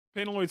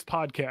Paneloids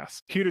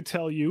podcast, here to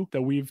tell you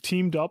that we've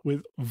teamed up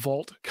with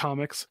Vault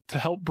Comics to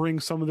help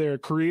bring some of their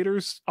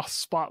creators a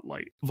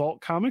spotlight.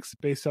 Vault Comics,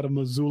 based out of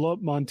Missoula,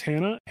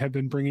 Montana, have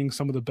been bringing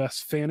some of the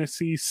best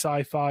fantasy,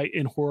 sci-fi,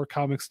 and horror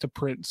comics to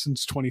print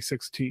since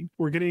 2016.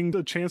 We're getting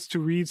the chance to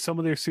read some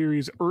of their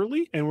series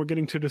early, and we're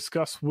getting to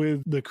discuss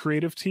with the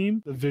creative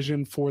team the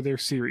vision for their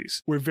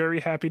series. We're very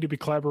happy to be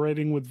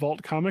collaborating with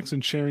Vault Comics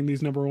and sharing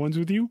these number ones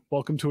with you.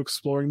 Welcome to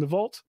Exploring the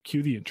Vault.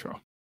 Cue the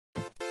intro.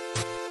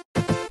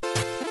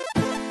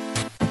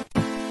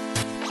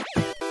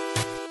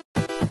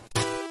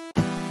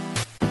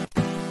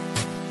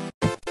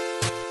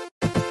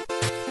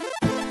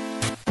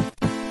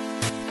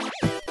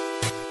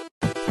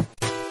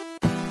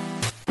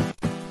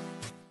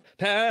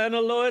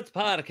 Paneloids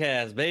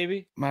podcast,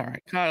 baby. All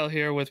right, Kyle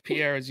here with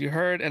Pierre, as you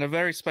heard, and a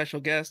very special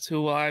guest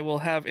who I will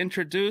have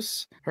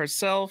introduce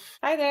herself.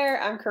 Hi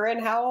there, I'm Corin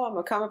Howell. I'm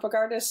a comic book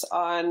artist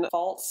on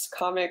Vault's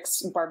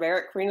Comics'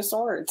 Barbaric Queen of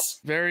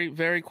Swords. Very,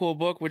 very cool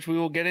book, which we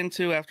will get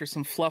into after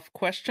some fluff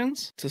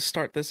questions. To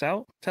start this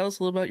out, tell us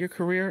a little about your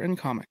career in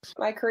comics.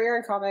 My career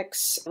in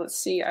comics, let's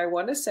see, I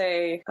want to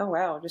say, oh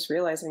wow, just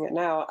realizing it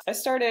now. I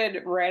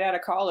started right out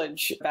of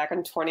college back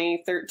in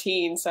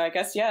 2013, so I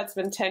guess, yeah, it's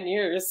been 10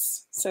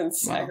 years since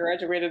I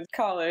graduated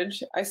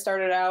college. I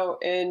started out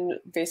in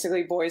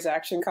basically boys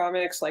action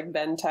comics like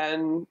Ben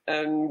 10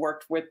 and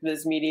worked with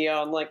Viz Media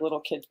on like little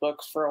kids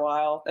books for a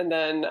while. And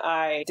then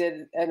I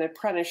did an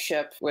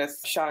apprenticeship with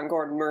Sean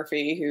Gordon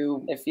Murphy,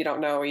 who, if you don't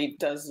know, he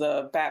does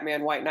the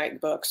Batman White Knight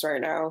books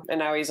right now. And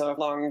now he's a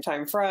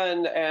longtime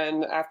friend.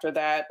 And after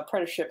that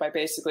apprenticeship, I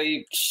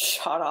basically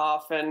shot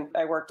off and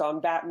I worked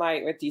on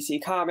Batmite with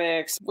DC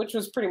Comics, which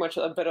was pretty much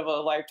a bit of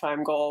a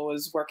lifetime goal,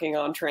 was working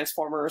on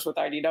Transformers with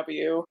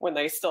IDW when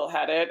they still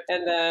had it,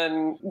 and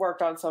then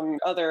worked on some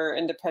other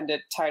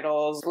independent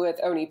titles with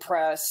Oni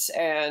Press,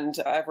 and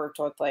I've worked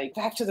with like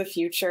Back to the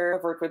Future,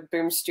 I've worked with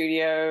Boom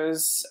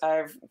Studios,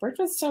 I've worked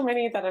with so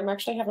many that I'm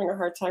actually having a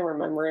hard time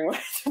remembering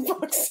what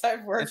books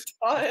I've worked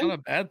on. That's not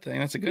a bad thing,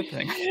 that's a good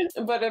thing.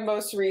 But in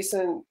most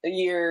recent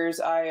years,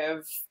 I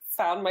have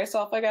found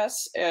myself, I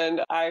guess,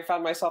 and I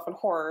found myself in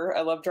horror.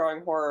 I love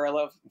drawing horror. I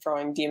love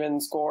drawing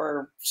demons,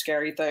 gore,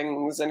 scary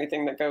things,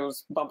 anything that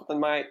goes bump in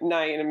my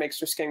night and it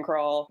makes your skin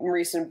crawl.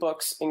 Recent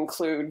books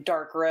include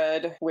Dark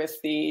Red with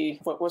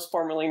what was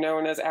formerly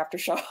known as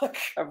Aftershock.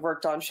 I've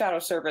worked on Shadow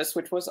Service,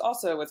 which was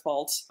also with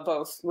Vault.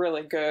 Both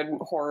really good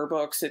horror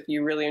books. If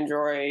you really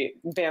enjoy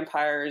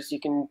vampires, you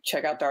can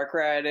check out Dark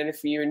Red, and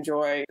if you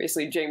enjoy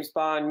basically James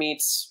Bond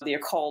meets the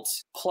occult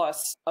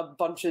plus a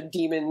bunch of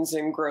demons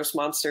and gross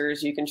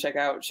monsters, you can check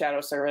out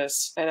Shadow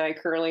Service. And I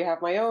currently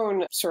have my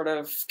own sort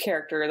of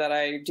character that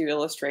I do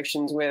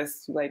illustrations with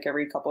like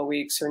every couple of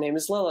weeks. Her name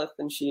is Lilith,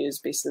 and she is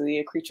basically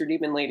a creature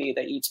demon lady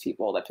that eats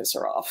people that piss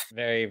her off.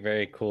 Very,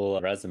 very cool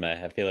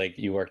resume. I feel like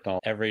you worked on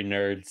every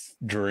nerd's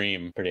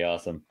dream. Pretty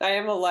awesome. I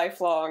am a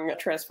lifelong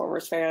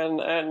Transformers fan,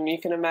 and you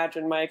can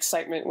imagine my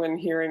excitement when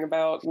hearing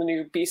about the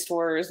new Beast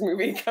Wars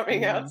movie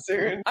coming out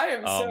soon. I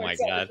am so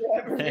excited for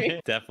that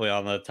movie. Definitely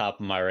on the top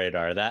of my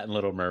radar. That and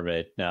Little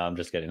Mermaid. No, I'm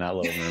just kidding. Not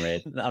Little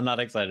Mermaid. I'm not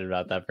excited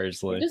about that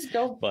personally. Just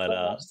go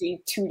watch the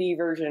 2D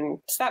version.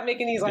 Stop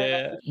making these live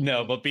action.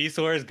 No, but Beast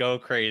Wars, go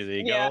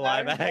crazy. Go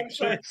live action.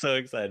 Sure. So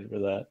excited for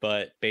that.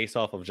 But based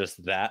off of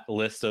just that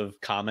list of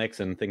comics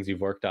and things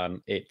you've worked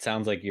on, it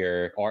sounds like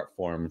your art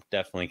form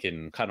definitely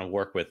can kind of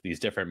work with these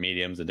different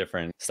mediums and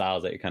different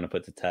styles that you kind of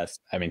put to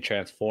test. I mean,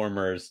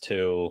 Transformers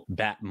to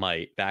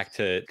Batmite, back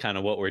to kind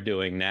of what we're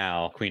doing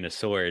now, Queen of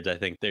Swords, I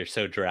think they're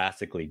so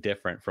drastically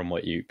different from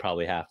what you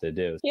probably have to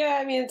do. Yeah,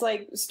 I mean, it's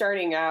like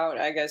starting out,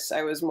 I guess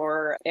I was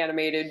more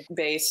animated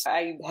based.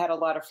 I had a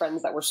lot of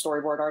friends that were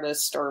storyboard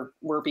artists or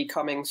were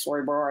becoming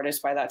storyboard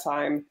artists by that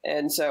time.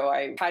 And so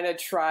I kind of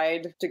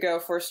tried to go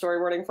for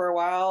storyboarding for a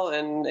while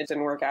and it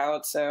didn't work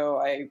out. So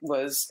I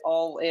was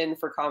all in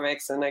for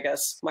comics, and I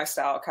guess my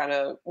style kind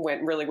of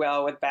went really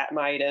well with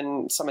Batmite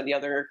and some of the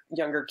other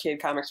younger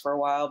kid comics for a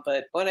while.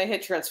 But when I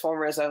hit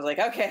Transformers, I was like,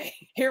 okay,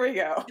 here we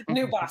go.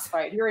 New boss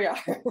fight. Here we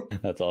are.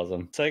 That's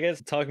awesome. So I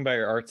guess talking about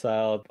your art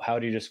style, how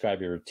do you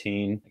describe your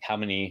routine? How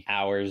many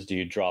hours do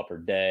you draw per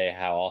day?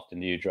 How often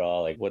do you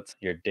draw? Like, what's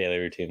your daily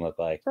routine look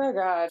like? Oh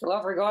God.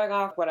 Well, we're going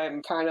off what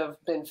I'm kind of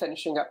been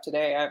finishing up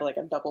today. I have like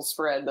a double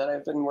spread that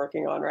I've been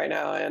working on right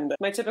now. And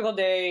my typical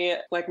day,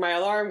 like my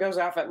alarm goes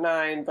off at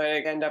 9, but I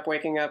end up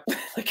waking up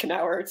like an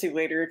hour or two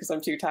later because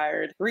I'm too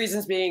tired.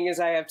 Reasons being is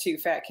I have 2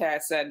 fat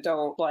cats that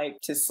don't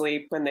like to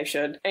sleep when they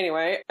should.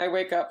 Anyway, I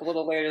wake up a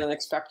little later than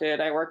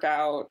expected. I work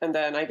out and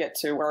then I get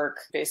to work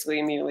basically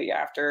immediately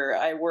after.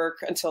 I work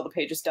until the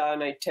page is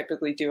done. I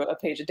typically do a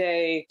page a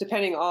day,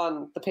 depending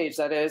on the page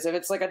that is. If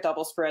it's like a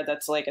double spread,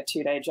 that's like a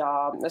 2-day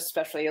job,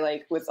 especially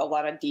like with a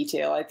lot of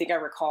detail. I think I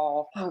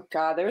recall, oh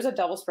God, there was a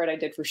double spread I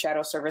did for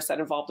Shadow Service that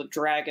involved a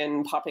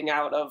dragon popping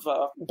out of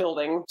a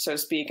building, so to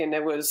speak. And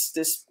it was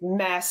this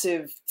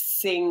massive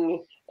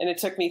thing and it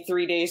took me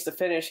 3 days to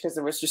finish because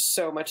there was just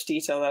so much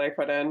detail that I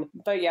put in.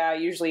 But yeah,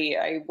 usually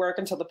I work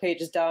until the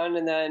page is done,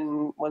 and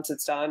then once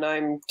it's done,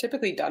 I'm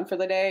typically done for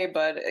the day.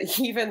 But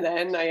even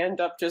then, I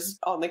end up just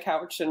on the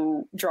couch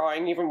and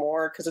drawing even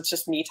more because it's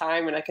just me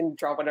time, and I can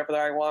draw whatever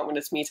I want when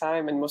it's me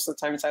time. And most of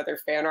the time, it's either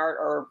fan art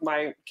or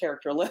my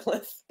character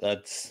Lilith.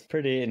 That's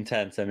pretty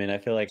intense. I mean, I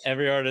feel like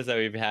every artist that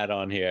we've had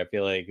on here, I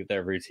feel like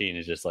their routine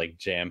is just like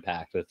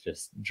jam-packed with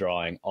just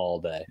drawing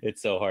all day.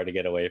 It's so hard to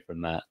get away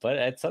from that, but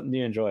it's something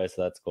you enjoy,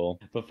 so that's cool.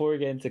 Before we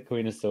get into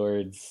Queen of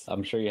Swords,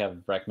 I'm sure you have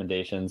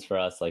recommendations for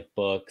us, like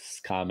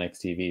books, comics,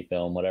 TV,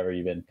 film, whatever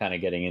you've been kind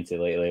of getting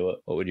into lately.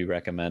 What would you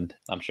recommend?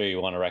 I'm sure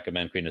you want to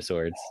recommend Queen of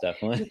Swords,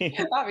 definitely.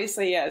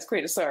 Obviously, yes,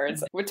 Queen of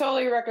Swords. Would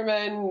totally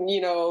recommend,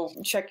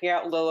 checking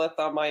out Lilith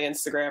on my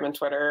Instagram and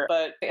Twitter.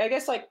 But I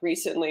guess like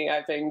recently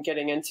I've been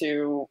getting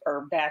into,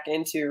 or back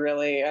into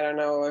really, I don't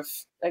know if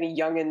any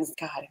youngins,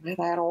 God, am I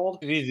that old?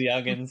 These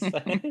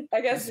youngins. I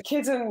guess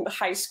kids in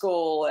high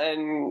school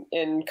and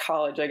in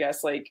college, I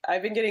guess. Like,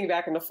 I've been getting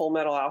back into Full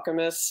Metal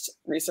Alchemist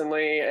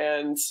recently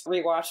and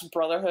rewatched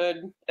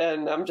Brotherhood,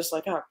 and I'm just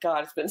like, oh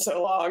God, it's been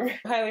so long.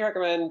 Highly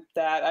recommend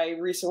that. I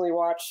recently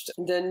watched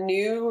the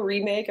new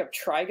remake of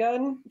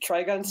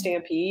Trigun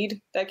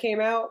Stampede, that came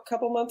out a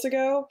couple months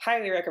ago.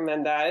 Highly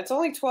recommend that. It's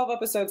only 12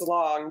 episodes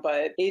long,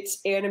 but it's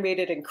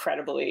animated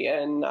incredibly,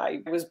 and I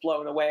was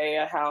blown away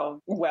at how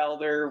well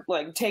they're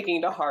like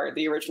taking to heart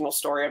the original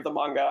story of the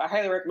manga. I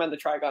highly recommend the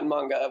Trigun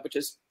manga, which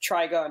is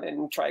Trigun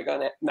and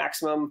Trigun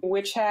Maximum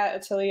Witch Hat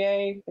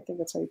Atelier, I think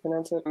that's how you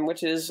pronounce it,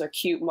 which is a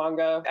cute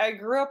manga. I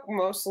grew up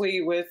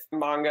mostly with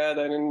manga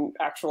than in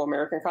actual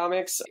American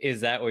comics.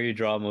 Is that where you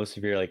draw most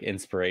of your like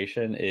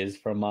inspiration, is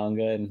from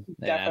manga and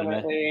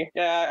Definitely. Anime?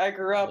 Yeah, I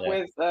grew up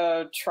with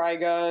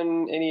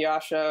Trigun,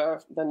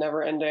 Inuyasha, the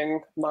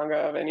never-ending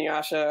manga of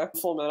Inuyasha,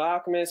 Full Metal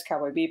Alchemist,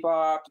 Cowboy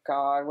Bebop,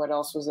 God, what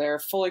else was there?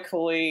 Fully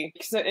Cooley.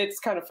 It's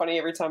kind of funny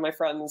every time my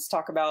friends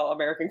talk about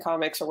American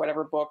comics or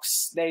whatever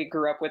books they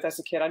grew up with as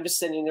a kid. I'm just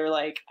sitting there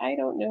like, I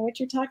don't know what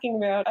you're talking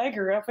about. I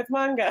grew up with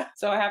manga.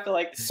 So I have to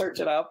like search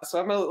it up. So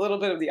I'm a little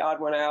bit of the odd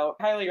one out.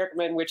 Highly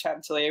recommend Witch Hat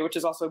Atelier, which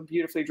is also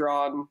beautifully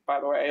drawn, by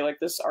the way. Like,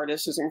 this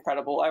artist is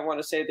incredible. I want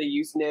to say they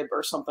use nib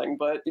or something,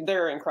 but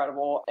they're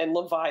incredible. And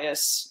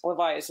Levias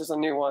is a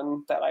new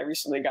one that I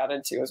recently got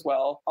into as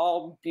well.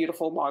 All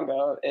beautiful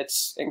manga.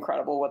 It's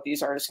incredible what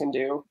these artists can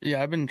do.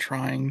 Yeah, I've been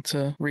trying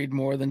to read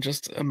more than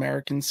just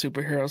American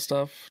superhero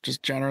stuff,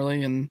 just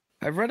generally, and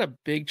I've read a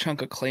big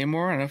chunk of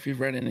Claymore. I don't know if you've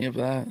read any of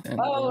that. And,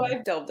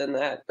 I've delved in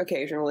that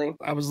occasionally.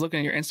 I was looking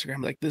at your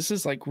Instagram, like, this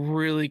is like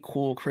really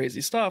cool,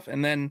 crazy stuff.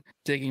 And then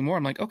digging more,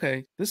 I'm like,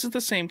 okay, this is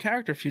the same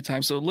character a few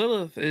times. So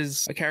Lilith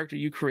is a character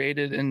you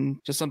created and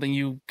just something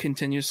you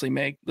continuously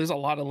make. There's a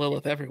lot of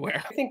Lilith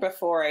everywhere. I think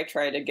before I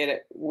tried to get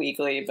it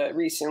weekly, but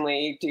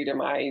recently, due to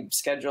my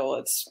schedule,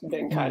 it's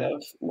been kind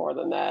of more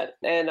than that.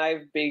 And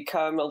I've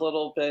become a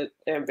little bit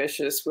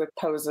ambitious with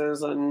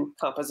poses and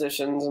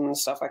compositions and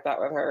stuff like that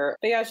with her.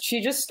 But yeah,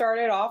 she just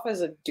started off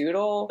as a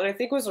doodle, and I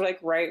think it was like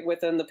right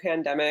within the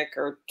pandemic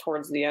or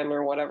towards the end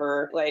or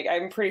whatever. Like,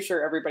 I'm pretty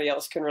sure everybody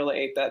else can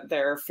relate that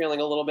they're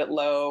feeling a little bit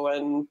low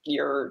and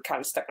you're kind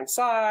of stuck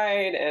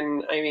inside.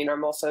 And I mean,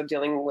 I'm also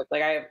dealing with,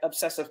 like, I have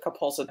obsessive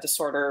compulsive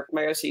disorder.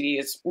 My OCD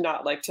is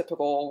not like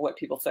typical what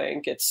people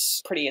think.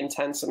 It's pretty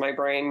intense in my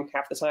brain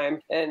half the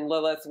time. And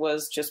Lilith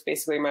was just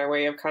basically my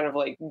way of kind of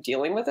like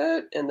dealing with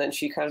it. And then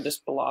she kind of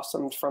just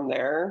blossomed from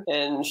there.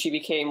 And she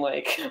became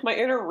like my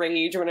inner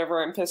rage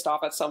whenever I'm pissed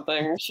off at something.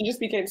 She just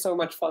became so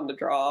much fun to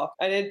draw.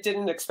 And I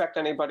didn't expect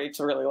anybody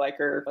to really like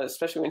her,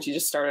 especially when she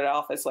just started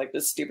off as like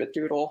this stupid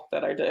doodle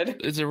that I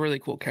did. It's a really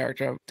cool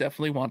character. I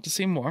definitely want to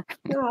see more.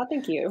 Oh,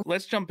 thank you.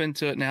 Let's jump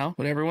into it now,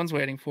 what everyone's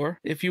waiting for.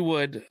 If you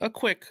would, a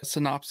quick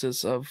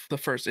synopsis of the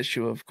first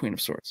issue of Queen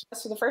of Swords.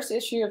 So the first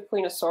issue of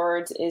Queen of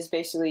Swords is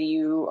basically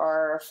you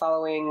are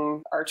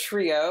following our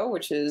trio,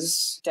 which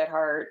is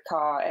Deadheart,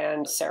 Ka,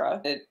 and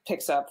Sarah. It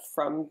picks up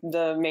from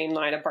the main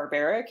line of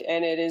Barbaric,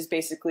 and it is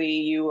basically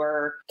you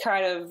are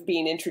kind of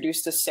being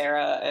introduced to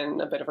Sarah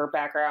and a bit of her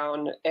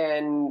background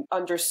and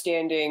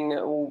understanding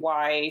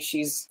why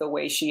she's the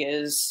way she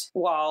is,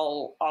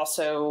 while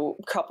also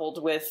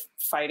coupled with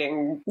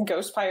fighting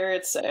ghost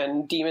pirates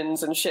and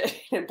demons and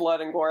shit and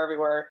blood and gore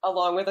everywhere,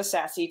 along with a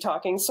sassy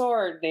talking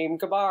sword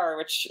named Gabar,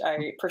 which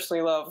I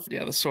personally love.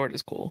 Yeah, the sword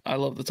is cool. I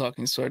love the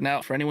talking sword.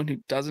 Now, for anyone who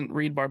doesn't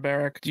read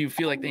Barbaric, do you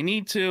feel like they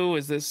need to?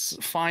 Is this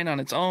fine on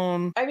its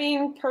own? I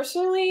mean,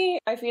 personally,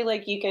 I feel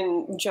like you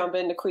can jump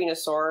into Queen of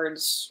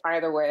Swords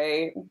either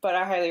way, but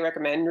I highly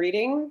recommend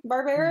reading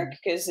Barbaric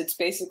because it's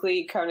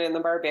basically Conan the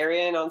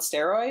Barbarian on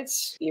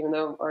steroids, even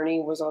though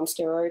Arnie was on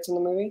steroids in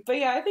the movie. But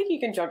yeah, I think you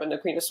can jump into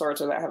Queen of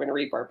Swords without having to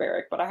read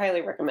Barbaric, but I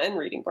highly recommend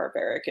reading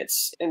Barbaric.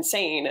 It's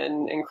insane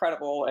and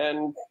incredible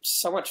and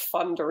so much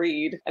fun to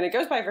read. And it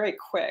goes by very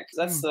quick.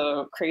 That's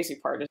the crazy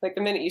part. It's like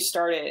the minute you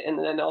start it and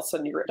then all of a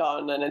sudden you're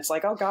done and it's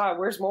like, oh God,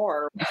 where's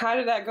more? How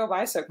did that go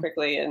by so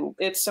quickly? And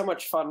it's so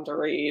much fun to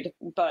read.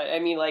 But I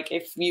mean, like,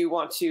 if you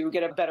want to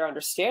get a better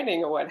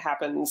understanding of what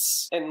happens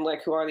is and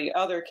like who are the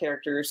other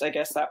characters, I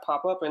guess, that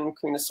pop up in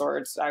Queen of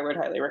Swords, I would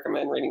highly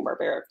recommend reading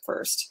Barbaric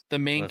first. The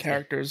main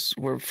characters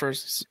were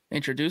first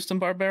introduced in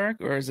Barbaric,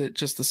 or is it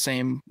just the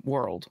same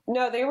world?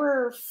 No, they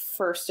were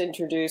first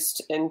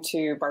introduced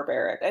into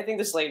Barbaric. I think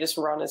this latest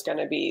run is going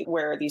to be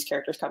where these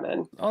characters come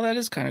in. Oh, that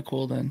is kind of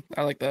cool then.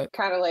 I like that.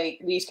 Kind of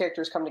like these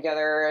characters come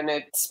together and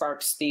it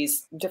sparks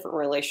these different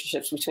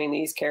relationships between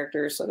these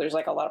characters. So there's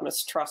like a lot of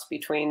mistrust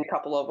between a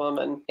couple of them,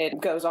 and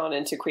it goes on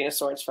into Queen of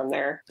Swords from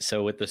there.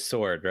 So with the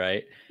sword,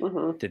 right?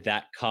 Mm-hmm. Did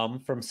that come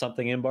from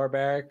something in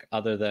Barbaric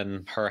other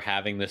than her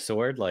having the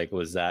sword? Like,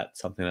 was that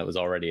something that was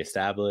already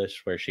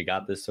established where she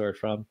got this sword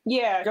from?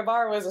 Yeah,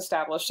 Gavar was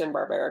established in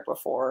Barbaric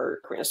before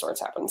Queen of Swords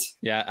happens.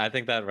 Yeah, I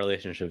think that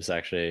relationship is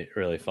actually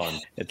really fun.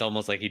 It's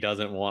almost like he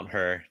doesn't want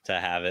her to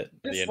have it.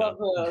 I just love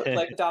the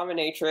like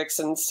dominatrix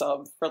and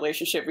sub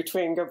relationship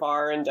between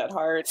Gavar and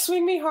Deadheart.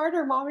 Swing me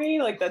harder, mommy!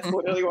 Like, that's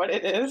literally what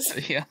it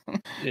is. Yeah.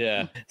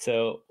 Yeah.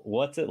 So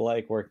what's it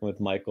like working with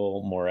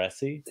Michael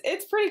Moresi?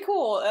 It's pretty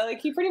cool.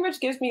 Like, he pretty much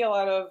gives me a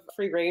lot of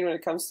free reign when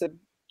it comes to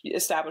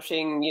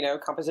establishing,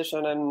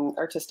 composition and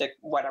artistic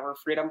whatever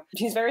freedom.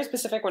 He's very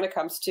specific when it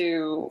comes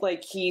to,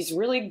 like, he's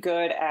really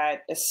good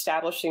at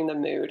establishing the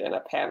mood in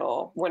a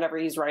panel whenever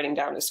he's writing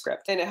down his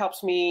script. And it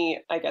helps me,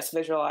 I guess,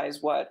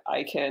 visualize what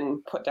I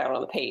can put down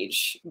on the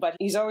page. But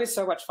he's always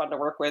so much fun to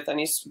work with, and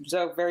he's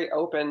so very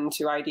open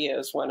to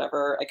ideas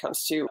whenever it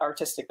comes to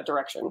artistic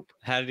direction.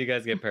 How did you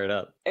guys get paired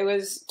up? It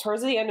was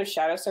towards the end of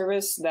Shadow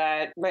Service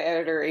that my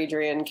editor,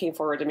 Adrian, came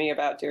forward to me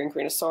about doing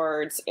Queen of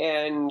Swords,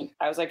 and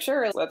I was like,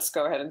 sure, let's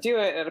go ahead and do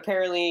it. And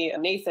apparently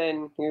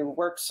Nathan, who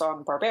works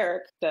on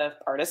Barbaric, the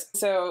artist,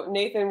 so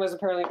Nathan was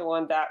apparently the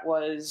one that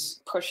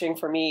was pushing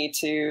for me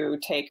to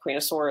take Queen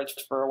of Swords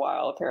for a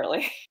while,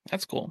 apparently.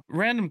 That's cool.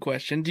 Random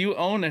question. Do you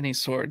own any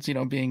swords?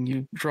 Being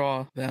you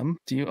draw them,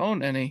 do you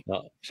own any?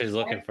 No, she's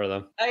looking for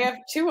them. I have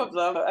two of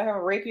them. I have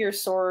a rapier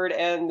sword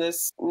and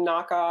this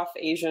knockoff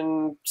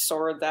Asian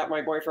sword that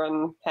my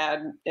boyfriend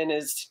had in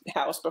his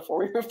house before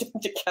we moved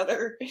in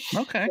together.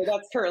 Okay. So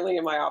that's currently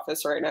in my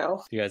office right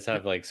now. You guys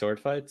have like sword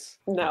fights?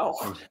 No.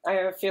 I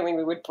have a feeling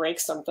we would break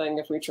something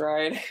if we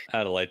tried. I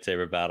had a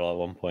lightsaber battle at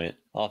one point.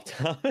 Off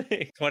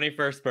topic.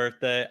 21st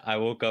birthday, I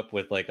woke up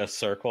with like a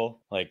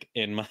circle like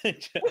in my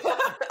chest.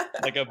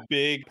 Like a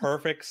big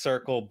perfect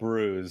circle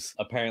bruise.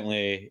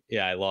 Apparently,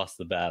 yeah, I lost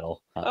the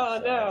battle. Oh,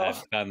 so no. I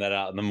found that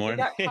out in the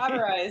morning. You got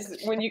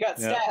cauterized when you got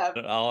stabbed.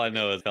 All I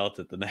know is felt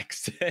it the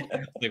next day.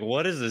 Like,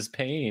 what is this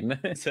pain?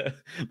 So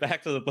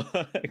back to the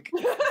book.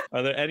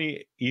 Are there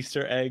any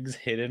Easter eggs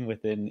hidden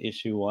within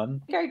issue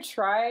 1? I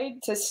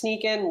tried to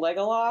sneak in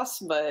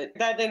Legolas, but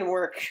that didn't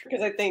work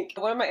because I think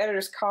one of my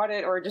editors caught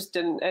it or just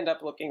didn't end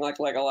up looking like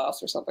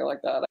Legolas or something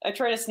like that. I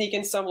tried to sneak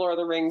in some Lord of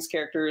the Rings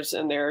characters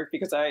in there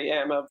because I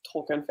am a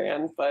Tolkien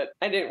fan, but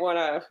I didn't want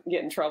to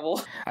get in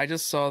trouble. I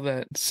just saw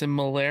that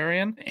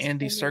Similarian,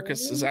 Andy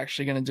Serkis is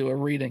actually going to do a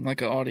reading,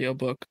 like an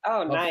audiobook.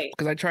 Oh, nice.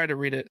 Because I tried to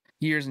read it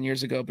years and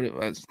years ago, but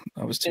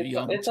I was too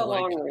young. It's a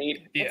long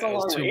read. Yeah, it's a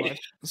long read. Much.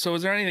 So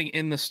is there anything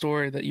in the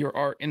story that your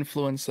art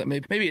influenced that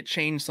maybe it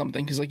changed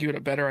something because like you had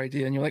a better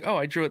idea and you're like, oh,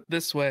 I drew it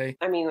this way?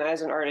 I mean,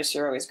 as an artist,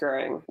 you're always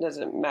growing. It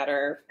doesn't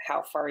matter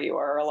how far you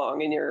are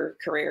along in your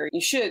career.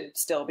 You should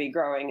still be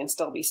growing and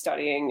still be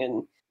studying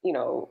and,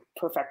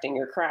 perfecting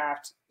your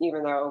craft,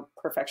 even though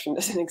perfection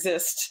doesn't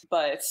exist.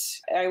 But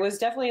I was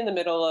definitely in the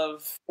middle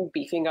of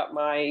beefing up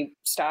my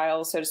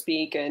style, so to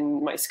speak,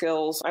 and my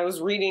skills. I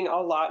was reading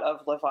a lot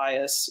of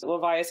Levias.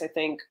 Levias, I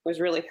think, was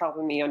really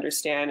helping me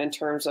understand in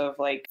terms of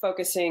like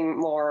focusing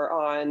more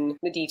on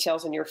the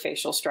details in your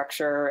facial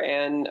structure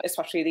and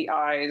especially the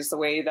eyes, the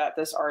way that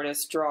this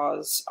artist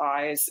draws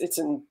eyes. It's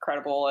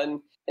incredible.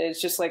 And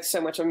it's just like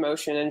so much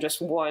emotion in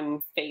just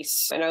one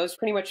face. And I was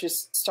pretty much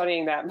just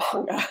studying that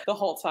manga the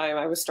whole time.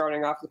 I was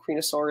starting off with Queen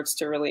of Swords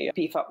to really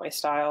beef up my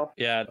style.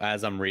 Yeah,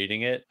 as I'm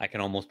reading it, I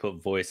can almost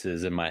put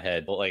voices in my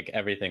head. But like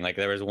everything, like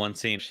there was one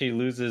scene, she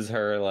loses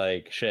her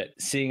like shit.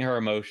 Seeing her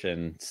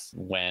emotions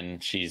when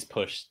she's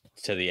pushed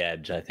to the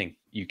edge, I think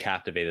you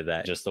captivated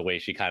that, just the way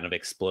she kind of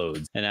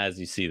explodes. And as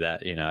you see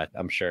that,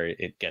 I'm sure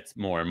it gets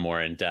more and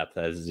more in depth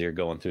as you're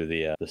going through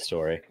the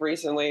story.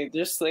 Recently,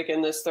 just like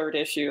in this third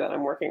issue that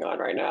I'm working on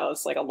right now,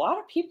 it's like a lot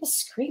of people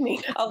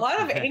screaming, a lot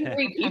of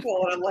angry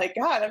people. And I'm like,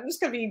 God, I'm just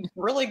going to be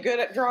really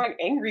good at drawing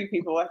angry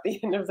people at the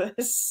end of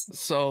this.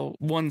 So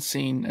one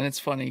scene, and it's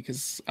funny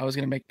because I was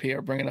going to make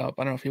Pierre bring it up.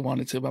 I don't know if he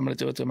wanted to, but I'm going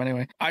to do it to him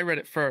anyway. I read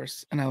it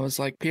first and I was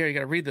like, Pierre, you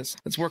got to read this.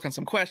 Let's work on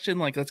some question.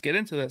 Like, let's get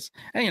into this.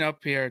 And,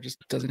 Pierre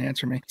just doesn't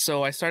answer me.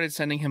 So I started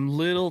sending him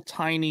little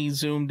tiny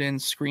zoomed in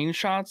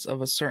screenshots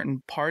of a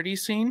certain party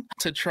scene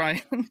to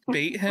try and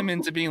bait him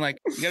into being like,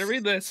 you got to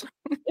read this.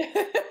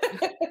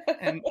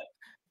 And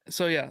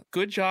So yeah,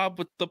 good job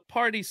with the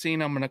party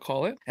scene, I'm going to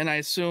call it. And I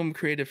assume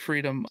creative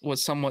freedom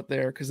was somewhat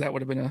there because that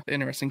would have been an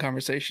interesting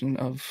conversation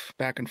of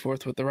back and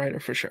forth with the writer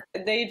for sure.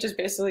 They just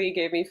basically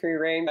gave me free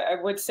reign.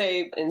 I would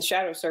say in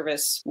Shadow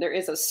Service, there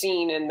is a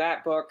scene in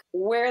that book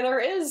where there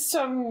is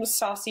some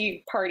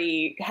saucy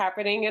party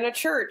happening in a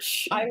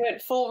church. I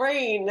went full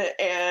reign,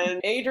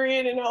 and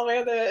Adrian and all my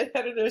other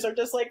editors are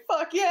just like,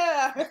 fuck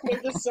yeah.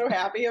 They're just so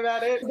happy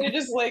about it. They're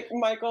just like,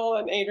 Michael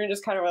and Adrian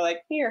just kind of were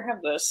like, here,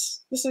 have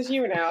this. This is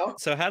you now.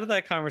 So how did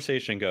that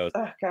conversation go?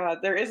 Oh god,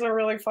 there is a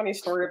really funny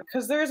story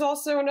because there's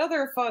also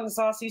another fun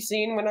saucy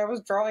scene when I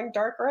was drawing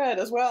Dark Red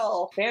as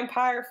well.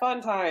 Vampire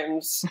fun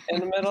times in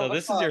the middle So of the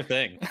this is your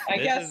thing. I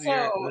guess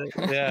so.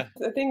 Yeah.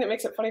 The thing that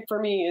makes it funny for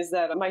me is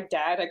that my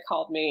dad had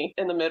called me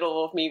in the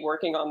middle of me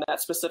working on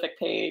that specific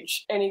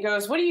page, and he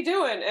goes, "What are you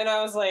doing?" And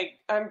I was like,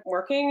 "I'm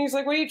working." He's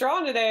like, "What are you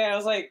drawing today?" And I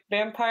was like,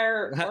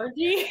 "Vampire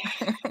orgy."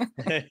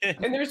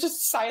 And there's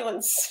just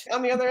silence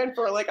on the other end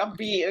for like a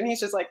beat, and he's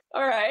just like,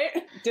 "All right."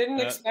 Didn't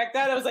expect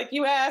that. I was like,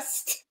 "You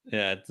asked."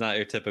 Yeah, it's not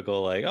your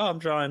typical like, oh, I'm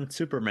drawing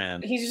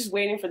Superman. He's just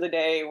waiting for the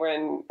day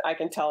when I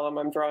can tell him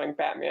I'm drawing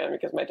Batman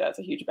because my dad's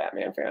a huge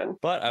Batman fan.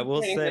 But I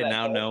will say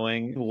now,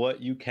 knowing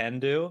what you can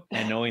do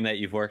and knowing that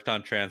you've worked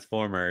on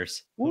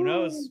Transformers, who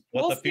knows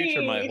what the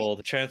future might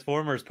hold.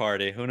 Transformers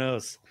party, who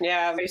knows?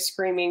 Yeah, my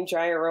screaming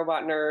giant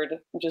robot nerd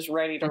just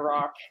ready to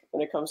rock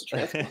when it comes to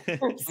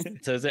Transformers.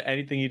 So is there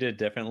anything you did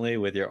differently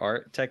with your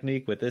art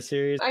technique with this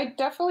series? I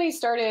definitely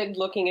started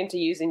looking into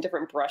using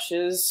different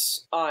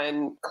brushes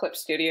on Clip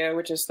Studio,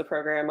 which is the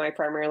program I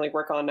primarily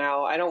work on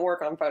now. I don't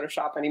work on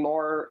Photoshop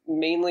anymore,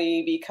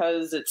 mainly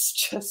because it's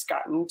just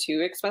gotten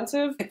too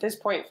expensive. At this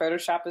point,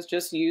 Photoshop is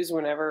just used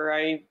whenever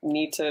I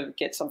need to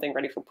get something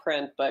ready for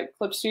print, but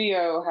Clip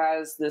Studio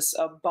has this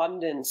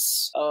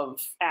abundance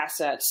of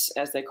assets,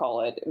 as they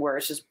call it, where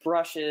it's just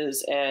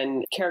brushes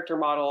and character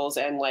models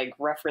and like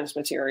reference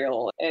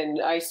material.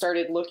 And I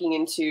started looking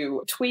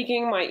into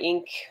tweaking my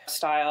ink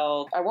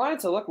style. I wanted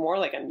to look more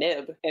like a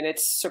nib, and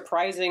it's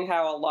surprising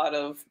how a lot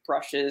of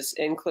brushes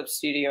in Clip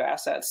Studio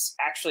assets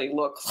actually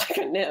look like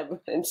a nib.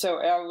 And so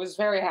I was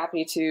very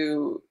happy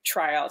to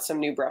try out some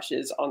new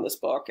brushes on this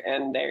book,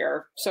 and they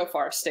are so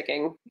far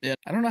sticking. Yeah,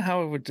 I don't know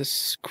how I would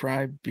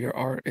describe your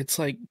art. It's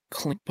like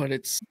clean, but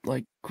it's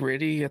like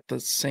gritty at the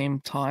same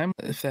time,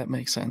 if that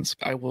makes sense.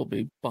 I will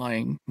be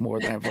buying more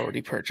than I've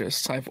already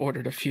purchased. I've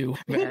ordered a few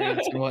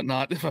variants and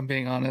whatnot, if I'm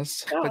being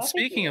honest. Oh, but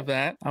speaking of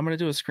that, I'm going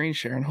to do a screen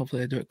share, and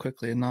hopefully I do it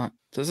quickly and not.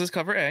 So this is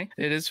cover A.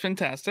 It is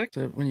fantastic.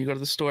 So when you go to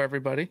the store,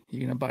 everybody,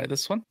 you're going to buy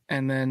this one.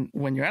 And then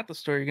when you're at the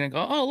store, you're going to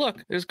go, oh,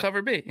 look, there's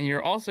cover B. And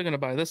you're also going to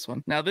buy this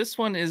one. Now, this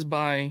one is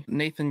by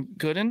Nathan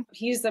Gooden.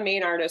 He's the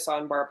main artist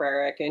on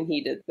Barbaric, and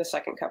he did the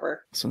second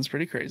cover. This one's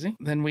pretty crazy.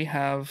 Then we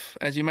have,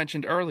 as you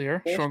mentioned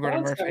earlier, Sean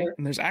Gordon Murphy.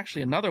 And there's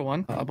actually another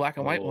one, a black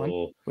and white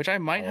one, which I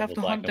might have to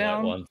hunt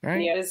down.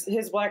 Right? Yeah,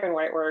 his black and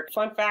white work.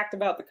 Fun fact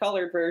about the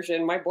colored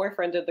version, my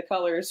boyfriend did the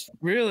colors.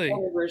 Really?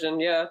 Colored version,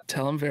 yeah.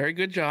 Tell him very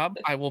good job.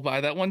 I will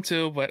buy that one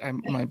too, but I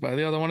might buy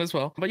the other one as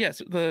well. But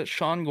yes, the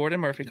Sean Gordon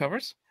Murphy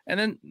covers. And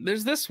then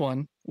there's this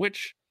one,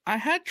 which I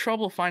had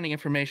trouble finding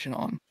information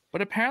on.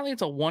 But apparently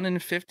it's a 1 in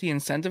 50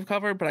 incentive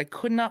cover, but I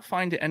could not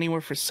find it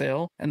anywhere for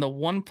sale. And the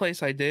one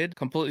place I did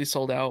completely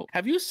sold out.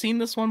 Have you seen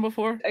this one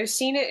before? I've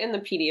seen it in the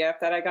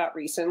PDF that I got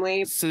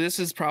recently. So this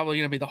is probably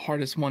going to be the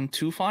hardest one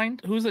to find.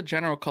 Who's the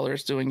general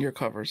colorist doing your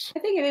covers? I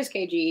think it is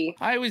KG.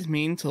 I always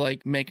mean to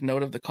like make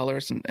note of the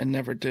colors and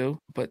never do,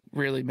 but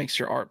really makes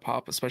your art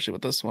pop, especially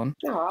with this one.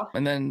 Aww.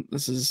 And then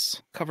this is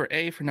cover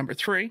A for number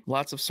 3.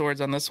 Lots of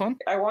swords on this one.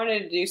 I wanted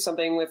to do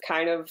something with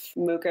kind of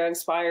Muka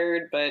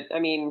inspired, but I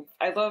mean,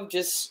 I love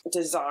just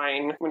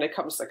design when it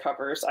comes to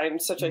covers. I'm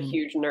such a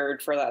huge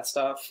nerd for that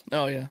stuff.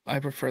 Oh yeah,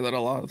 I prefer that a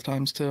lot of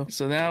times too.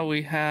 So now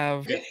we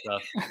have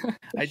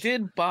I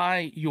did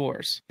buy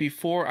yours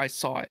before I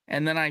saw it,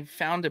 and then I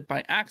found it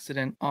by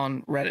accident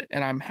on Reddit,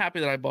 and I'm happy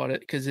that I bought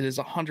it because it is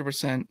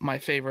 100% my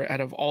favorite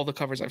out of all the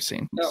covers I've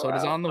seen. So it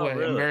is on the way.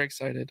 Really? I'm very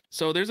excited.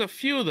 So there's a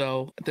few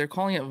though. They're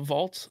calling it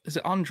Vault. Is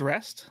it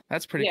Undressed?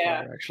 That's pretty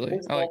clever actually.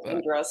 I like that.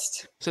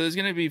 Undressed. So there's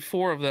going to be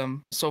 4 of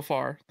them so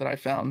far that I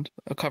found.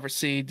 A cover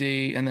C,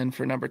 D, and then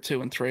for number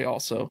 2 and 3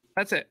 also.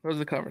 That's it. Those are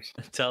the covers.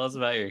 Tell us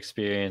about your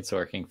experience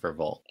working for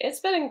Volt. It's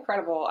been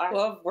incredible. I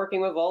love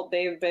working with Volt.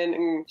 They've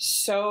been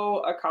so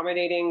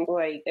accommodating.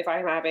 Like if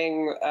I'm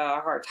having a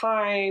hard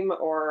time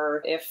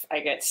or if I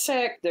get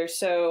sick, they're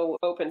so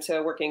open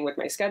to working with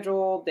my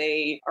schedule.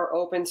 They are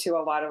open to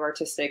a lot of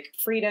artistic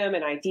freedom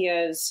and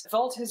ideas.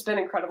 Volt has been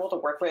incredible to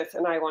work with,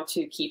 and I want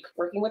to keep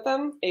working with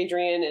them.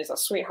 Adrian is a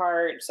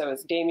sweetheart. So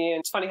is Damien.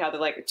 It's funny how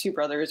the 2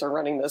 brothers are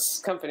running this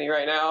company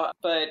right now,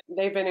 but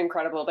they've been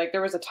incredible. Like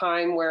there was was a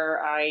time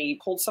where I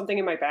pulled something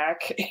in my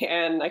back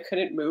and I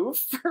couldn't move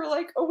for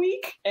like a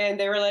week. And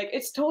they were like,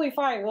 it's totally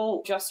fine.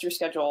 We'll adjust your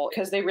schedule,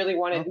 because they really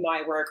wanted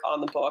my work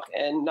on the book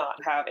and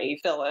not have a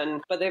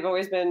fill-in. But they've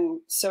always been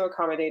so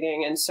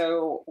accommodating and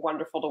so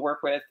wonderful to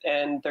work with.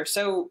 And they're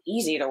so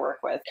easy to work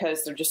with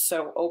because they're just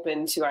so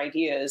open to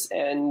ideas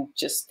and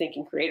just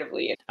thinking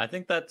creatively. I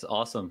think that's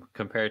awesome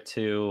compared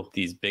to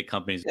these big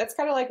companies. That's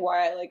kind of like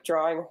why I like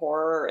drawing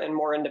horror and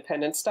more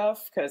independent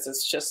stuff, because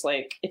it's just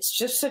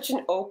such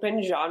an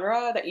open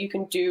genre that you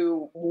can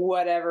do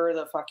whatever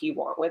the fuck you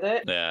want with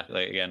it. Yeah,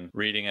 like again,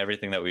 reading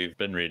everything that we've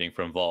been reading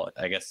from Vault,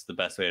 I guess the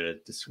best way to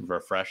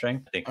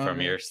refreshing. I think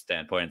from your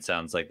standpoint, it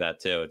sounds like that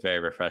too. It's very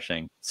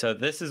refreshing. So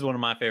this is one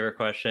of my favorite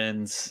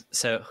questions.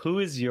 So who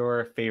is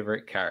your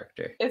favorite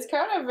character? It's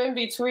kind of in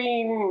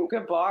between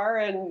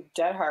Gabar and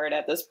Deadheart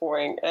at this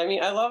point. I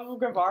mean, I love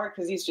Gabar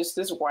because he's just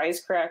this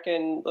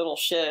wisecracking little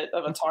shit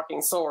of a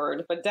talking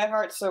sword. But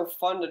Deadheart's so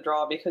fun to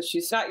draw because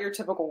she's not your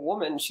typical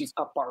woman. She's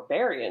a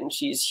barbarian.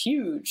 She's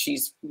huge.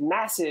 She's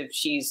massive.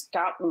 She's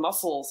got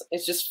muscles.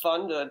 It's just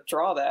fun to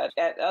draw that.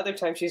 At other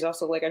times, she's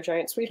also like a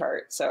giant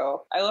sweetheart.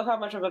 So I love how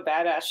much of a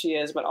badass she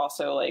is, but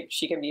also like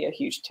she can be a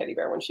huge teddy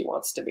bear when she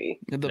wants to be.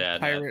 The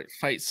pirate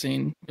fight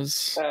scene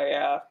was... Oh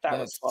yeah, that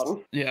was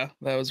fun. Yeah,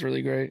 that was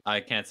really great. I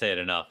can't say it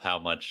enough how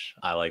much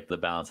I like the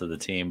balance of the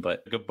team.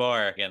 But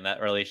Gabar, again,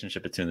 that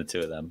relationship between the two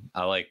of them,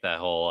 I like that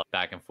whole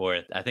back and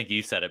forth. I think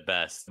you said it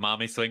best.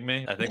 Mommy, swing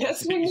me. I think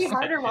swing me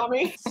harder,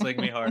 mommy. Swing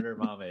me harder,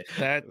 mommy.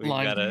 That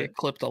line get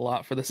clipped a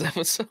lot for this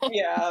episode.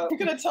 Yeah, I'm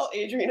gonna tell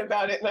Adrian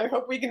about it, and I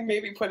hope we can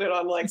maybe put it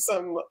on like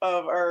some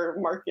of our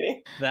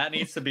marketing. That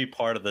needs to be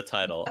part of the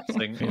title.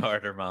 Swing me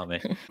harder,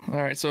 mommy.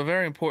 All right, so a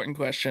very important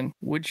question.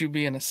 Would you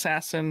be an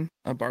assassin,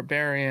 a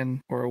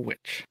barbarian, or a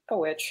witch? A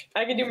witch.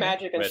 I can do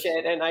magic and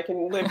shit, and I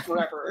can live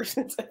forever.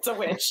 It's a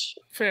witch.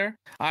 Fair.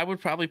 I would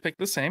probably pick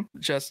the same,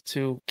 just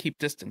to keep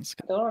distance.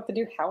 I don't have to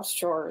do house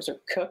chores or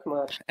cook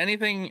much.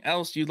 Anything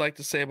else you'd like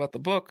to say about the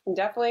book?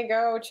 Definitely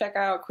go check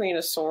out Queen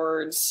of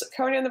Swords.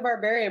 Conan the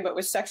Barbarian, but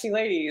with sexy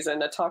ladies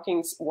and a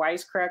talking,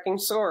 wisecracking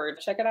sword.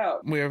 Check it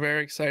out. We are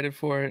very excited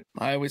for it.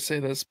 I always say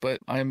this, but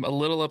I'm a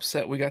little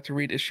upset we got to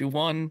read issue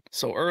 1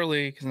 so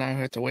early, because now I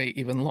have to wait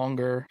even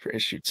longer for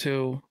issue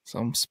 2. So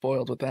I'm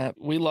spoiled with that.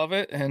 We love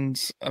it, and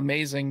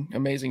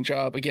amazing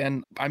job.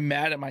 Again, I'm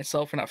mad at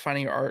myself for not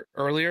finding your art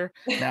earlier.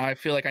 Now I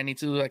feel like I need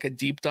to do like a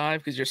deep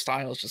dive because your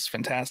style is just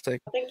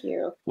fantastic. Thank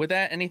you. With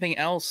that, anything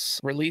else,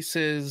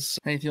 releases,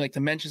 anything you'd like to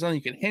mention, something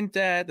you can hint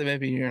at that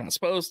maybe you're not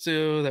supposed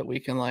to, that we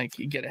can like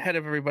get ahead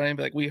of everybody and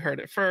be like, we heard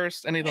it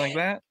first, anything like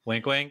that?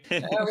 Wink, wink.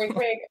 Wink,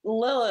 wink.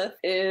 Lilith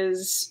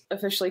is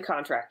officially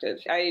contracted.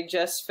 I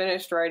just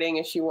finished writing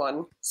issue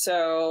 1.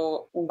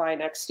 So by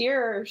next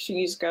year,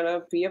 she's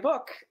gonna be a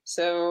book.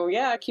 So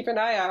yeah, keep an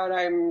eye out.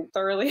 I'm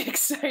thoroughly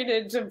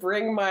excited to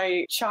bring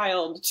my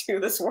child to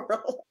this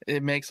world.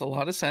 It makes a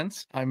lot of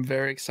sense. I'm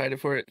very excited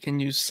for it. Can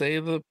you say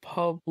the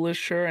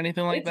publisher,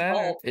 anything like that?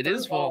 Vault. It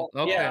is Vault.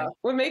 Okay. Yeah.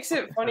 What makes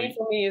it funny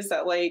for me is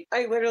that like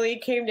I literally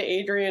came to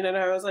Adrian and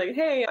I was like,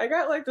 hey, I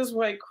got like this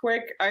like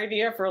quick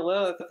idea for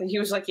Lilith. And he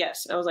was like,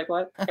 yes. And I was like,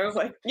 what? I was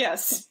like,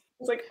 yes.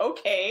 I was like,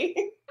 okay.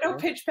 No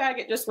pitch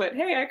packet, just went,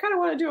 hey, I kind of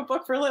want to do a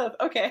book for Lilith.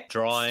 Okay.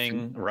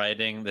 Drawing,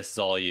 writing, this is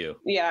all you.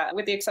 Yeah,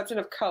 with the exception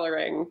of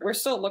coloring. We're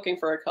still looking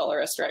for a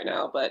colorist right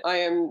now, but I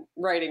am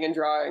writing and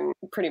drawing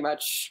pretty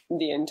much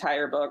the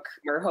entire book.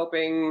 We're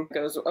hoping it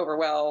goes over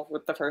well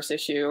with the first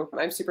issue.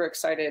 I'm super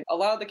excited. A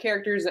lot of the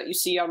characters that you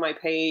see on my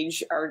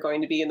page are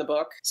going to be in the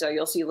book. So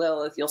you'll see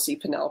Lilith, you'll see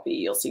Penelope,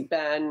 you'll see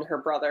Ben, her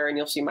brother, and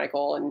you'll see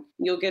Michael. And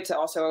you'll get to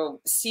also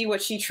see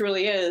what she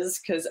truly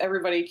is, because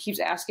everybody keeps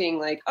asking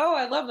like, oh,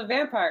 I love the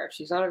vampire.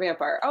 She's not a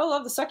vampire. Oh, I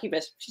love the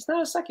succubus. She's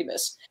not a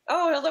succubus.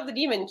 Oh, I love the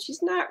demon.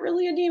 She's not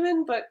really a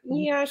demon, but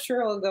yeah,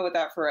 sure, we'll go with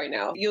that for right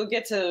now. You'll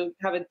get to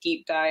have a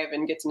deep dive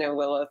and get to know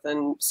Lilith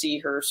and see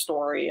her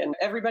story and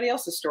everybody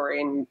else's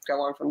story and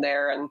go on from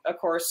there. And of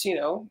course, you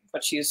know,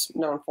 what she's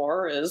known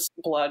for is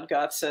blood,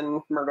 guts, and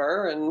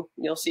murder. And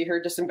you'll see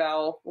her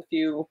disembowel a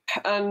few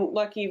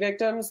unlucky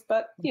victims,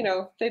 but, you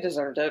know, they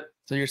deserved it.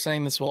 So you're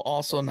saying this will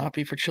also not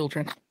be for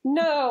children?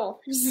 No,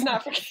 this is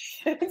not for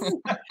kids.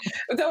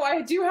 Though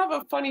I do have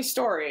a funny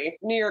story.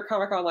 New York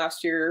Comic Con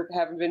last year,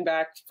 haven't been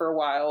back for a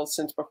while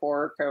since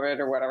before COVID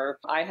or whatever.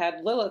 I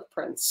had Lilith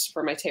prints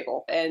for my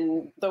table.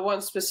 And the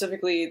one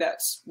specifically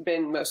that's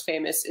been most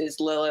famous is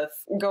Lilith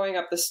going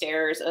up the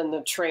stairs and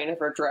the train of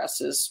her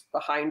dress is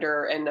behind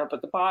her. And up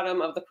at the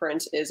bottom of the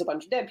print is a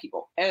bunch of dead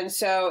people. And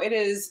so it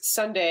is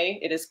Sunday.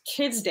 It is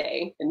Kids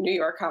Day in New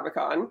York Comic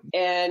Con.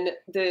 And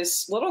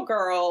this little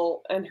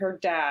girl and her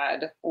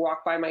dad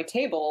walk by my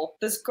table.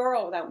 This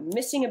girl, without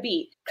missing a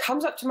beat,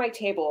 comes up to my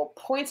table,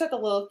 points at the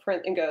Lilith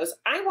print and goes,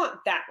 I want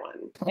that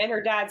one. And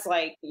her dad's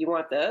like, you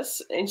want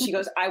this? And she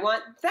goes, I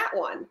want that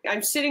one.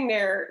 I'm sitting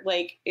there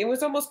like, it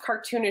was almost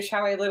cartoonish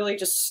how I literally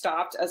just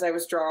stopped as I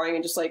was drawing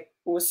and just like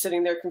was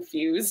sitting there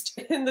confused.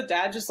 And the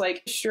dad just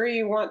like, sure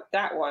you want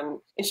that one?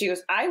 And she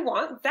goes, I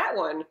want that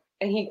one.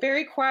 And he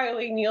very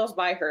quietly kneels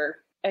by her,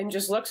 and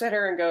just looks at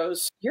her and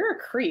goes, "You're a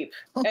creep."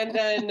 And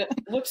then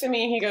looks at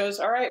me and he goes,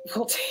 "All right,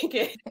 we'll take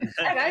it."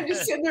 And I'm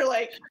just sitting there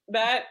like,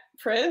 that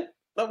print,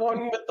 the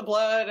one with the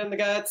blood and the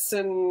guts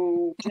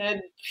and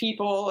dead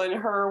people and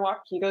her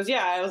walk. He goes,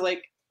 "Yeah." I was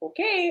like,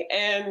 "Okay."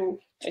 And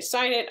I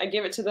sign it. I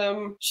give it to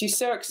them. She's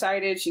so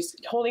excited. She's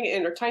holding it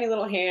in her tiny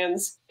little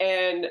hands.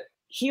 And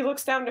he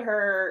looks down to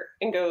her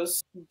and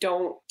goes,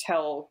 "Don't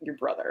tell your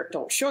brother.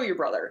 Don't show your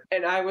brother."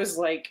 And I was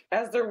like,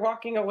 as they're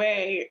walking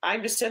away,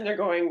 I'm just sitting there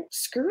going,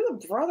 screw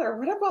the brother.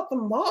 What about the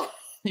mom?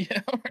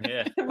 Yeah.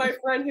 Yeah. My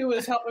friend who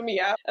was helping me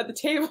out at the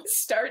table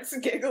starts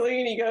giggling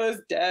and he goes,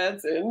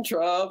 "Dad's in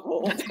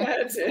trouble.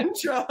 Dad's in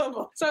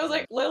trouble." So I was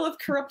like, Lilith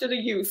corrupted a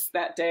youth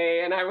that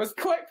day, and I was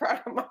quite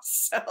proud of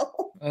myself.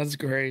 That's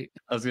great.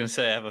 I was going to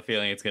say, I have a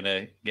feeling it's going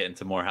to get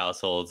into more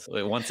households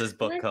once this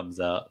book comes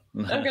out.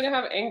 I'm going to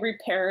have angry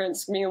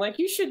parents being like,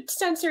 "You should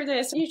censor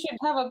this. You should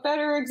have a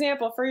better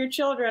example for your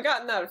children." I've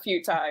gotten that a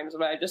few times,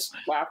 but I just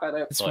laugh at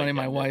it. It's funny,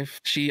 my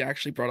wife, she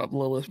actually brought up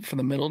Lilith for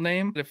the middle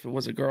name, if it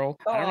was a girl.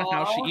 I don't know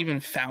how she even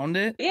found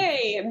it.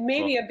 Yay,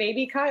 maybe a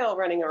baby Kyle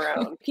running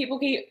around. People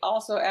keep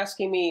also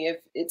asking me if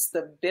it's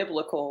the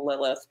biblical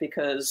Lilith,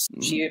 because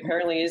she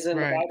apparently is in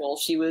the Bible.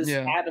 She was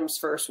Adam's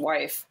first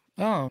wife.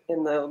 Oh.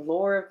 In the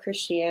lore of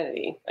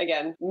Christianity.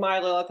 Again, my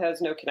Lilith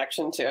has no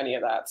connection to any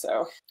of that,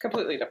 so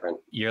completely different.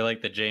 You're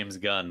like the James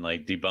Gunn,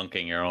 like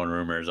debunking your own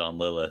rumors on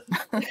Lilith.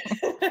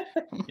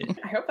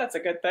 I hope that's a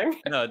good thing.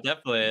 No, it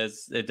definitely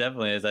is. It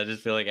definitely is. I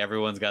just feel like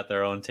everyone's got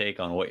their own take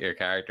on what your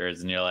character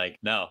is, and you're like,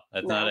 no,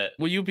 that's not it.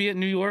 Will you be at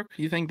New York,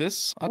 you think,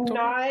 this October?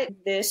 Not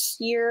this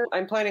year.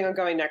 I'm planning on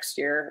going next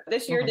year.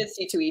 This year did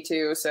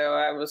C2E2, so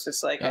I was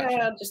just like,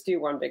 I'll just do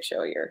one big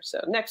show a year.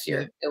 So next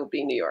year, it will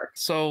be New York.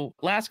 So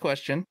last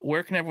question,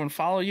 where can everyone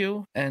follow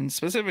you? And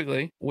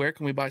specifically, where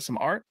can we buy some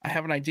art? I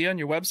have an idea on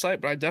your website,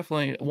 but I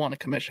definitely want a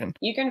commission.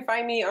 You can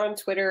find me on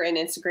Twitter and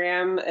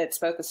Instagram. It's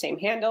both the same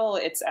handle.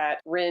 It's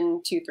at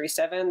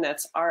Rin237.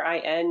 That's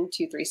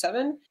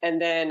RIN237.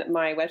 And then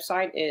my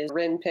website is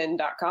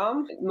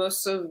rinpin.com.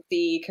 Most of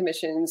the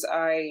commissions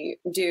I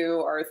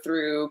do are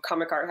through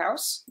Comic Art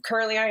House.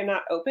 Currently, I am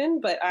not open,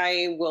 but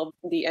I will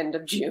the end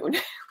of June.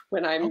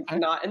 When I'm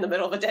not in the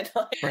middle of a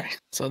deadline. Right.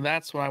 So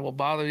that's when I will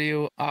bother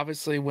you.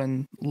 Obviously,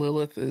 when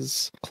Lilith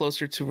is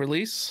closer to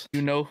release,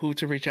 you know who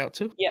to reach out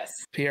to. Yes.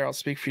 Pierre, I'll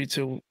speak for you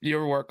too.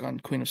 Your work on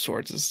Queen of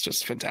Swords is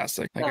just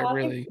fantastic.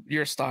 Like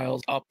your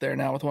style's up there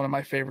now with one of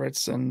my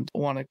favorites, and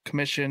want to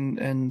commission.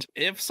 And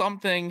if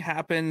something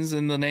happens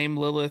in the name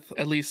Lilith,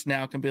 at least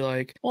now can be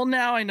like, well,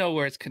 now I know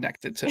where it's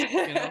connected to.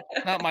 You know?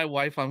 Not my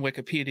wife on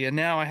Wikipedia.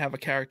 Now I have a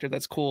character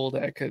that's cool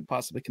that I could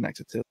possibly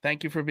connect it to.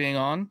 Thank you for being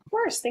on. Of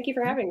course. Thank you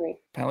for having me.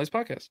 Paneloids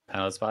Podcast.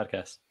 Paneloids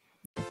Podcast.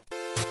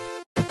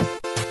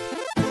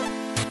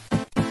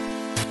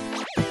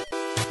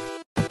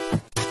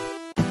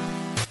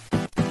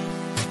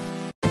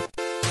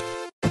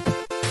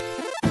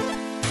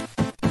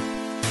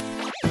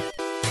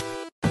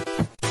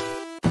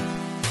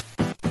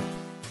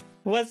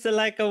 What's it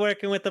like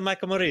working with the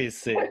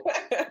Makamorisi?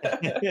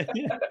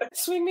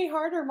 Swing me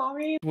harder,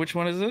 mommy. Which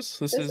one is this?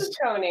 This is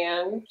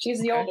Conan. She's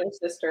the older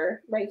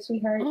sister. Right,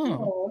 sweetheart?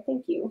 Oh,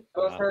 thank you.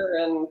 Both her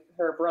and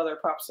her brother,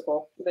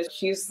 Popsicle. But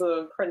she's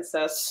the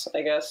princess,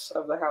 I guess,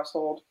 of the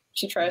household.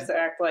 She tries to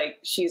act like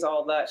she's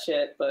all that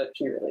shit, but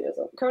she really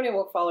isn't. Conan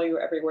will follow you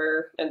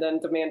everywhere and then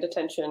demand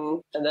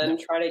attention and then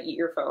try to eat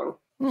your phone.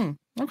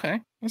 Okay.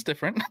 That's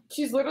different.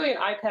 She's literally an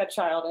iPad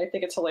child. I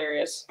think it's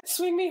hilarious.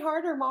 Swing me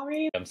harder,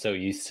 mommy. I'm so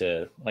used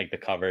to like the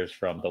covers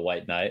from The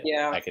White Knight.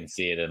 Yeah. I can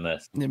see it in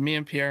this. Yeah, me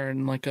and Pierre are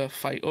in like a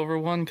fight over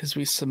one because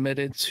we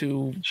submitted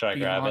to Should I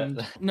grab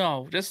it?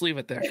 No, just leave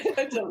it there.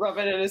 To rub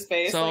it in his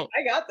face. So, like,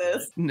 I got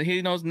this.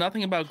 He knows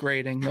nothing about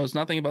grading, knows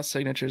nothing about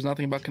signatures,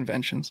 nothing about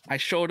conventions. I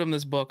showed him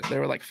this book. They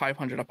were like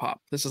 500 a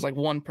pop. This is like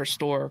one per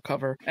store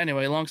cover.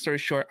 Anyway, long story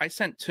short, I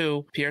sent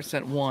 2. Pierre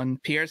sent 1.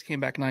 Pierre's came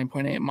back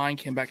 9.8. Mine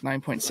came back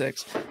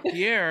 9.6.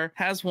 Pierre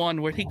has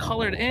one where he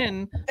colored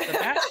in the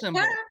bat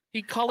symbol.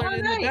 He colored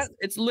in the bat.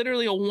 It's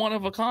literally a one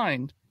of a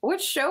kind.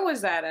 Which show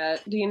was that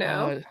at? Do you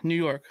know? New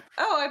York.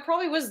 Oh, I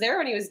probably was there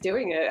when he was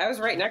doing it. I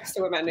was right next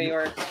to him at New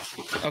York.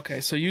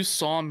 Okay, so you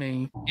saw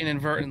me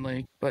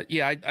inadvertently. But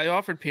yeah, I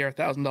offered Pierre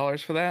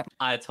 $1,000 for that.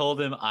 I told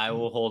him I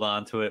will hold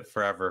on to it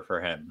forever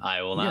for him.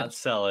 I will not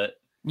sell it.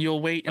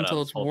 You'll wait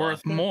until it's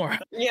worth more.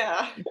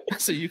 Yeah.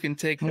 So you can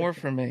take more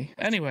from me.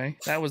 Anyway,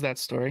 that was that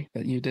story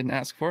that you didn't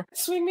ask for.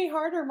 Swing me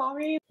harder,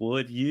 mommy.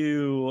 Would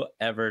you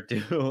ever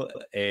do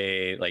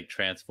a like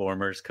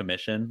Transformers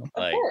commission?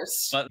 Of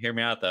course. But hear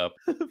me out though.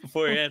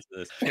 Before you answer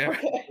this.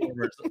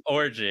 Transformers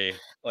orgy,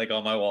 like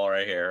on my wall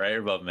right here, right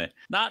above me.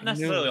 Not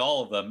necessarily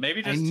all of them.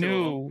 Maybe just 2 of them. I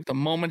knew the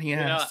moment he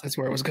asked, that's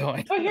where it was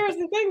going. But here's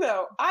the thing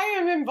though. I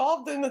am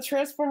involved in the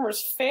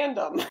Transformers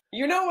fandom.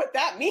 You know what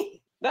that means?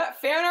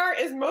 That fan art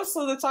is most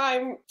of the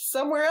time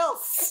somewhere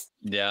else.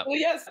 Yeah. Well,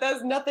 yes,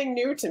 that's nothing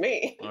new to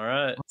me. All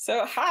right.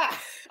 So,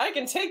 I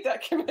can take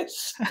that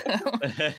commission.